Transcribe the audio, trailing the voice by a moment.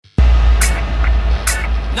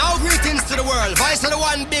to the world. Vice of the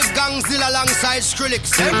one big gangzilla alongside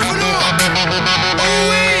Skrillex. Them for no.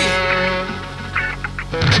 Ooh-wee.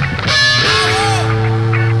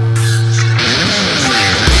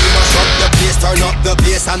 Turn up the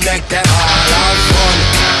bass and make them all have fun.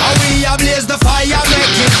 And we ablaze the fire,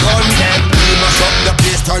 make it fun. Then we mash up the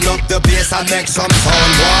place, turn up the bass and make some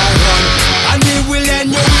sound. Why run? And we will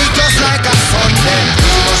end your week just like a sun. Then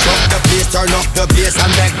we mash up the place, turn up the bass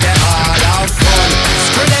and make them all have fun.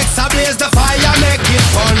 Skrillex ablaze the fire, make it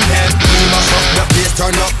fun. Then we mash up the place,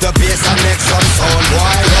 turn up the bass and make some sound.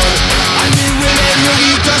 Why run? And we will end your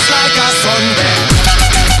week just like a Sunday. Mash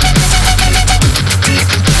up the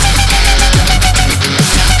place.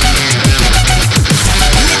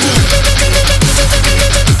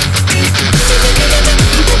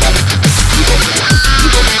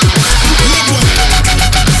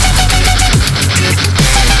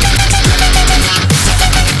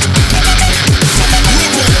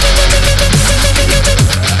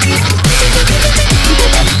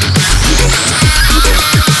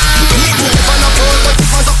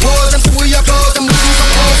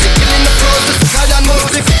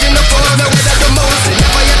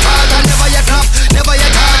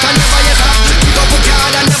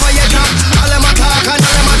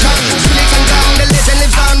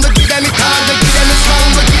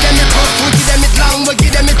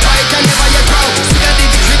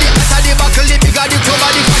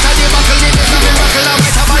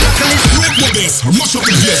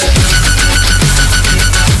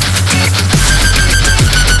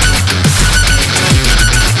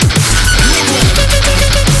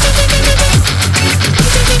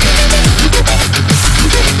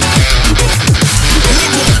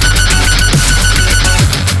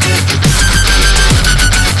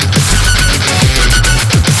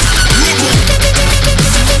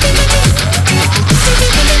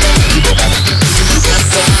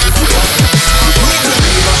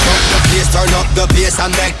 The bass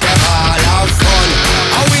and make them all have fun.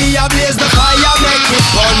 And we ablaze the fire, make it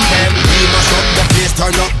fun. Them we mash up the place,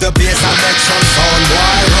 turn up the bass and make some sound.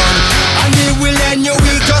 Why run? And we will end your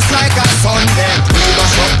week just like a Sunday. We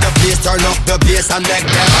mash up the place, turn up the bass and make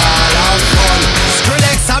them all have fun.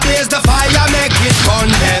 Skrillex ablaze the fire, make it fun.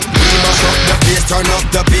 Them we mash up the place, turn up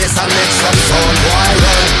the bass and make some sound. Why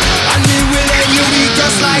run? And we will end your week